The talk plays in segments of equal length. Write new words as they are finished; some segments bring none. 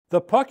The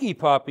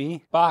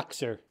Puckipuppy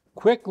Boxer.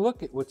 Quick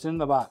look at what's in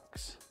the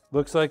box.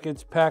 Looks like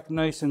it's packed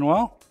nice and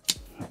well.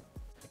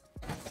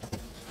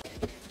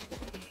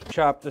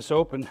 Chop this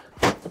open.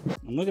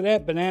 And look at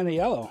that banana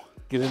yellow.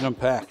 Get it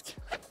unpacked.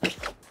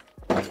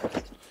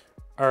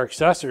 Our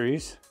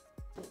accessories.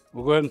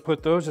 We'll go ahead and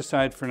put those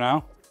aside for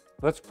now.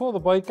 Let's pull the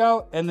bike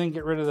out and then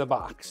get rid of the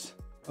box.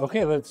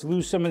 Okay, let's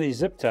lose some of these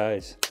zip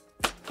ties.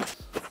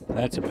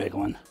 That's a big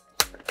one.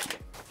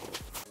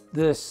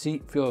 This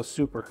seat feels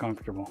super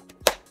comfortable.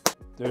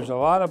 There's a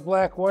lot of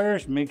black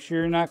wires. Make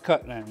sure you're not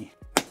cutting any.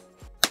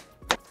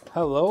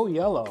 Hello,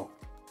 yellow.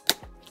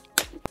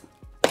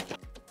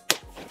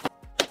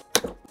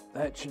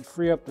 That should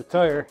free up the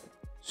tire.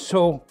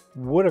 So,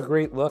 what a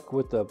great look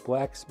with the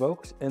black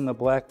spokes and the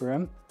black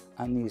rim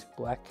on these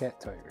Black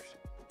Cat tires.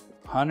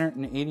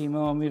 180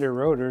 millimeter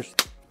rotors.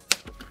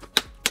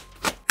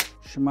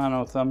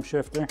 Shimano thumb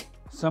shifter.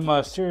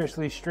 Some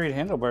seriously straight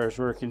handlebars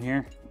working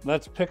here.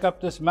 Let's pick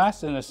up this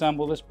mess and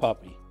assemble this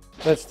puppy.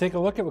 Let's take a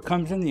look at what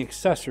comes in the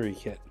accessory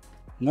kit.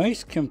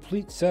 Nice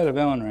complete set of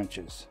Allen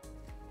wrenches.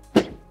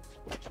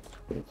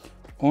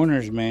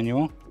 Owner's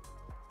manual.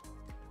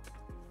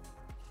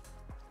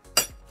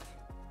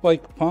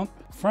 Bike pump.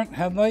 Front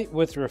headlight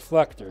with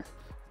reflector.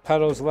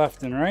 Pedals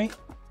left and right.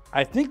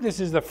 I think this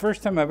is the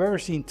first time I've ever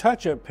seen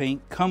touch-up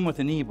paint come with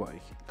an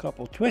e-bike.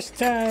 Couple twist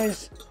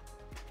ties.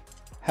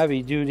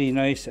 Heavy duty,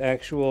 nice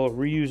actual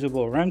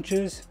reusable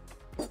wrenches.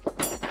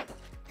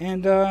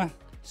 And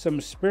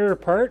some spare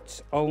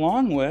parts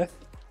along with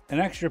an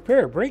extra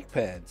pair of brake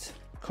pads.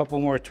 A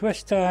couple more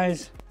twist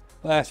ties.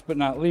 Last but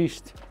not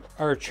least,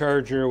 our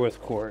charger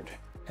with cord.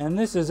 And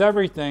this is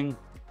everything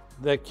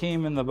that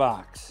came in the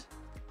box.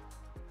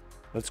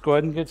 Let's go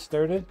ahead and get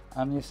started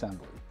on the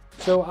assembly.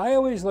 So I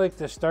always like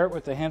to start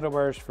with the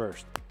handlebars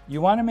first. You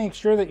want to make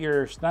sure that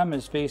your stem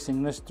is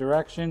facing this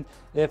direction.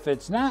 If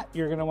it's not,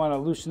 you're going to want to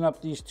loosen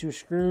up these two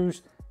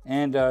screws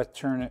and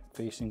turn it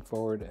facing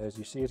forward as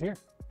you see it here.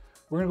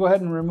 We're going to go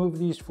ahead and remove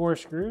these 4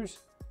 screws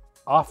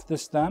off the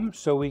stem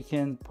so we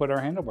can put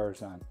our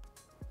handlebars on.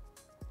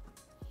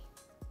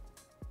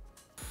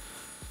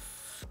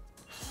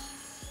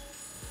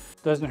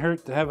 Doesn't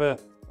hurt to have an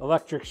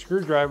electric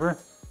screwdriver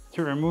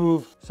to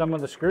remove some of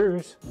the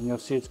screws, and you'll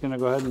see it's going to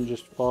go ahead and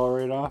just fall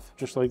right off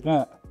just like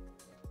that.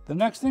 The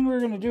next thing we're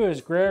going to do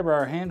is grab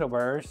our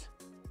handlebars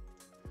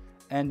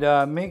and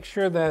make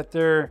sure that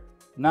they're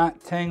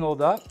not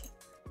tangled up.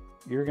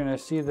 You're going to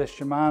see the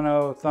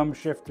Shimano thumb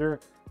shifter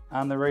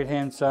on the right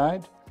hand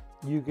side.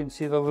 You can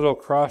see the little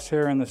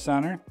crosshair in the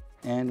center,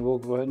 and we'll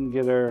go ahead and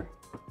get our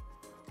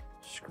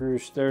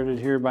screws started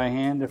here by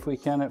hand if we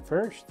can at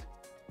first.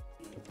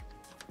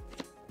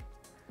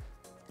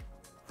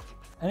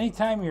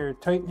 Anytime you're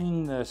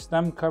tightening the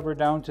stem cover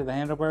down to the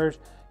handlebars,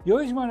 you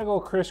always want to go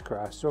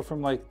crisscross. So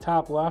from like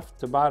top left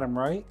to bottom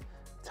right,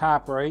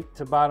 top right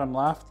to bottom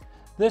left.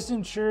 This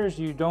ensures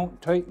you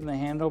don't tighten the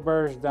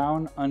handlebars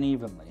down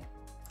unevenly.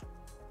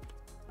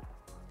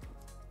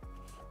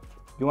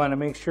 You want to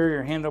make sure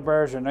your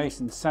handlebars are nice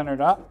and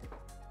centered up,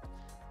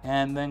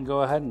 and then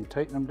go ahead and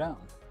tighten them down.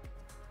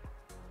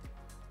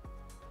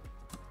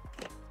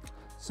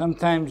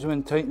 Sometimes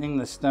when tightening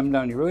the stem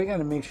down, you really got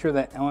to make sure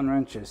that Allen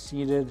wrench is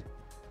seated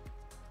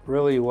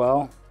really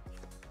well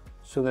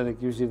so that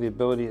it gives you the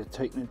ability to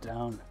tighten it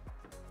down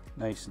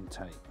nice and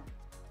tight.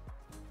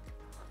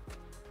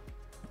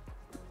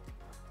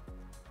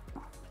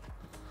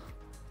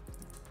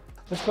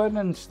 Let's go ahead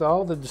and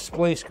install the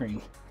display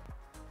screen.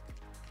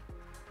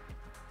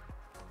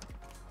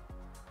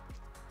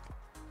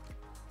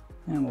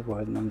 And we'll go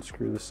ahead and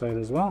unscrew the side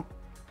as well.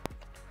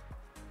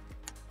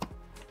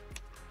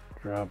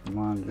 Drop them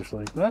on just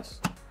like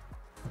this.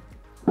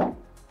 And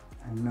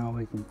now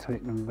we can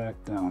tighten them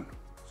back down.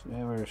 So we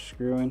have our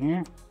screw in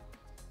here.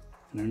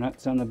 And our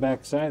nuts on the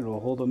back side, we'll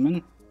hold them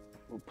in.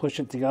 We'll push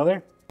it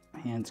together.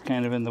 Hand's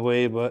kind of in the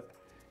way, but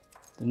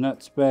the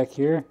nuts back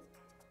here.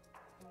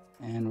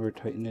 And we're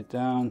tightening it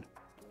down.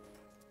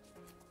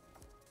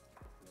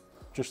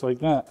 Just like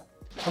that.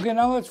 Okay,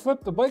 now let's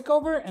flip the bike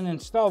over and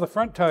install the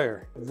front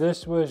tire.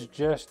 This was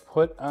just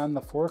put on the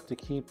fork to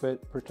keep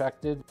it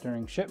protected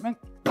during shipment.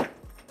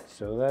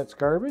 So that's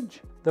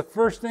garbage. The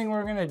first thing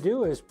we're gonna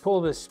do is pull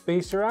this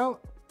spacer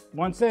out.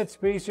 Once that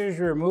spacer is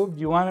removed,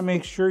 you wanna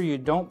make sure you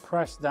don't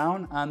press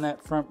down on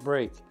that front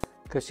brake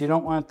because you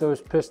don't want those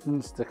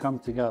pistons to come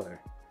together.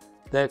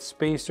 That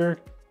spacer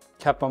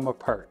kept them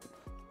apart.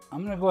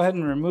 I'm gonna go ahead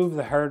and remove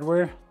the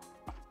hardware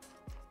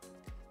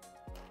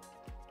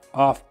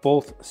off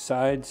both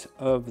sides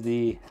of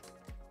the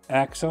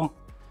axle.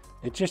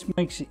 It just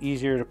makes it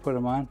easier to put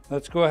them on.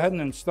 Let's go ahead and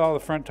install the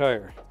front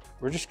tire.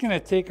 We're just gonna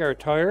take our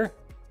tire,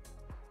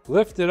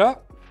 lift it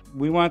up.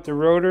 We want the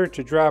rotor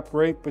to drop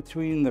right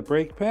between the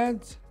brake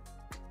pads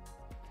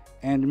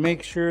and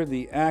make sure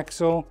the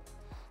axle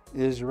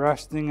is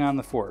resting on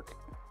the fork,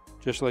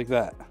 just like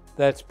that.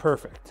 That's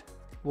perfect.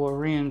 We'll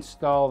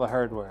reinstall the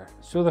hardware.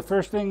 So the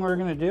first thing we're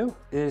gonna do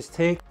is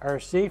take our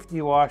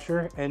safety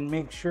washer and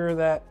make sure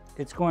that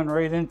it's going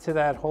right into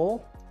that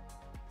hole.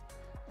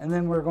 And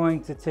then we're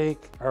going to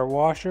take our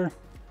washer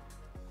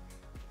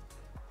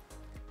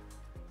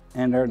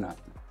and our nut.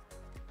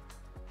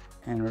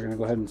 And we're gonna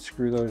go ahead and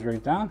screw those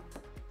right down.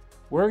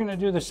 We're gonna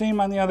do the same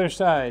on the other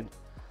side.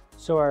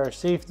 So our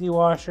safety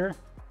washer,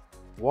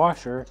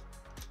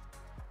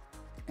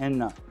 and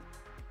nut.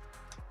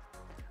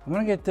 I'm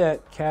gonna get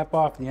that cap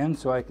off the end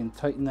so I can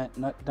tighten that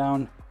nut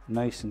down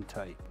nice and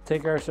tight.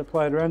 Take our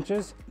supplied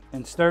wrenches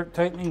and start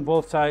tightening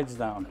both sides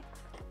down.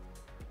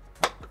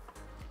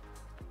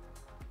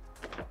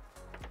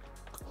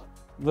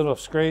 Little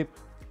scrape,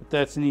 but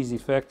that's an easy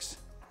fix.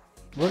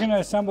 We're gonna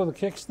assemble the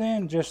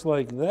kickstand just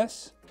like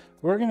this.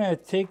 We're gonna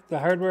take the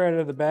hardware out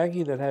of the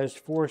baggie that has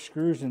 4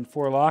 screws and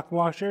 4 lock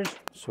washers.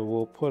 So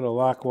we'll put a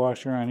lock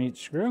washer on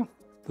each screw.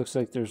 Looks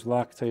like there's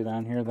Loctite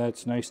on here,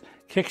 that's nice.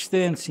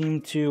 Kickstands seem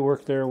to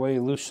work their way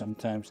loose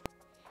sometimes.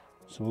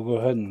 So we'll go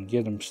ahead and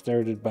get them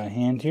started by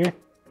hand here.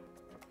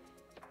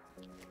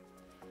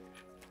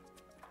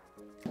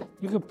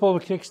 You can pull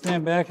the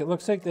kickstand back. It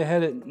looks like they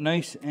had it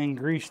nice and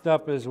greased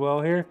up as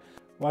well here.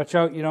 Watch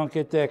out you don't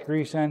get that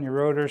grease on your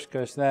rotors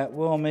because that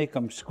will make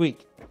them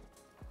squeak.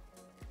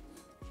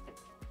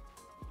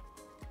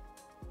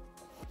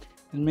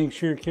 And make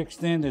sure your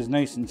kickstand is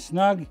nice and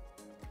snug,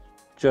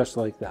 just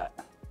like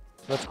that.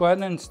 Let's go ahead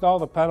and install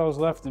the pedals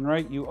left and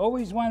right. You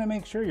always want to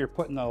make sure you're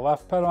putting the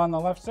left pedal on the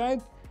left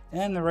side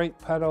and the right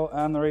pedal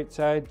on the right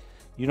side.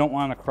 You don't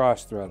want to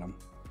cross thread them.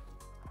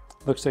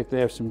 Looks like they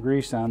have some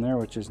grease on there,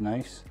 which is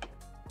nice.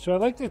 So I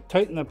like to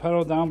tighten the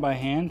pedal down by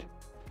hand.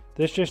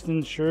 This just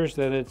ensures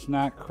that it's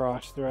not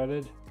cross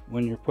threaded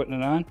when you're putting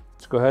it on.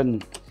 Let's go ahead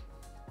and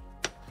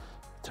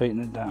tighten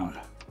it down.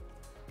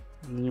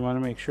 And you want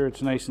to make sure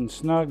it's nice and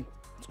snug.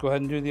 Let's go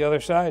ahead and do the other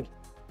side.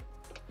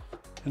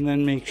 And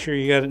then make sure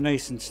you got it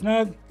nice and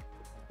snug.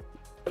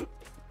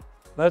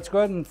 Let's go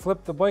ahead and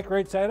flip the bike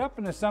right side up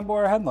and assemble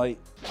our headlight.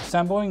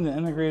 Assembling the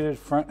integrated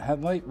front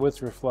headlight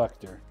with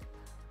reflector.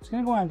 It's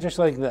going to go on just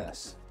like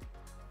this.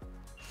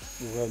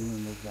 We'll go ahead and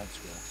remove that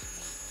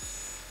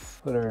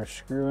screw. Put our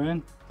screw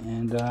in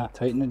and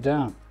tighten it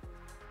down.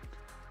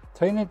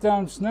 Tighten it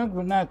down snug,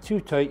 but not too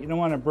tight. You don't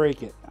want to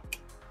break it.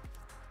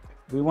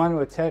 We want to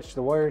attach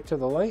the wire to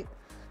the light.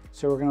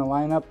 So we're going to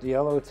line up the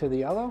yellow to the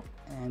yellow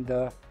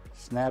and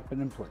snap it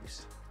in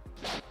place.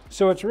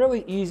 So it's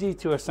really easy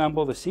to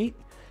assemble the seat.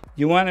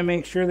 You want to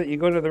make sure that you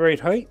go to the right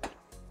height.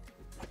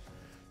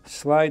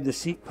 Slide the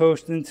seat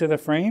post into the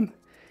frame,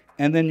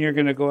 and then you're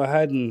going to go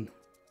ahead and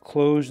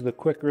close the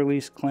quick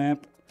release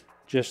clamp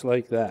just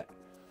like that.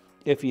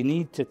 If you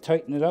need to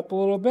tighten it up a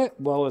little bit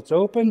while it's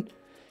open,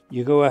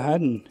 you go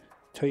ahead and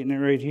tighten it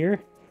right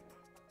here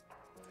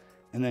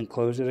and then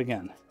close it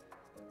again.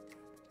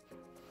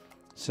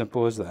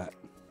 Simple as that.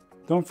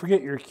 Don't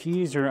forget your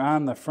keys are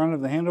on the front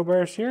of the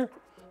handlebars here,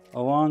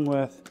 along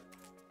with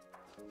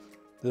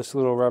this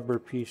little rubber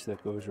piece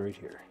that goes right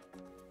here.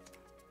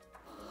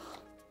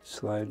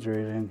 Slides right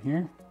in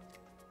here.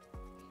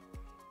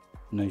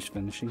 Nice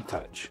finishing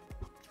touch.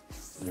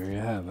 There you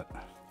have it.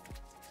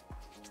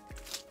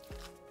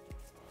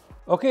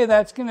 Okay,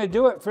 that's going to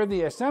do it for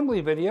the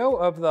assembly video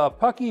of the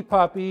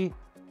Puckipuppy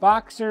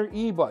Boxer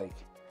e-bike.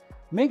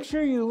 Make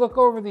sure you look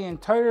over the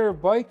entire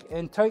bike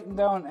and tighten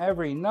down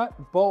every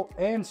nut, bolt,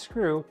 and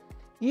screw.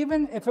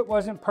 Even if it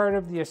wasn't part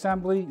of the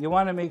assembly, you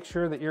want to make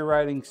sure that you're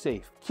riding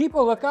safe. Keep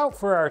a lookout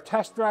for our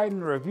test ride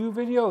and review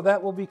video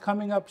that will be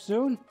coming up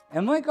soon.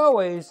 And like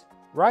always,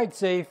 ride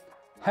safe,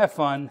 have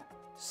fun,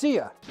 see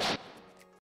ya.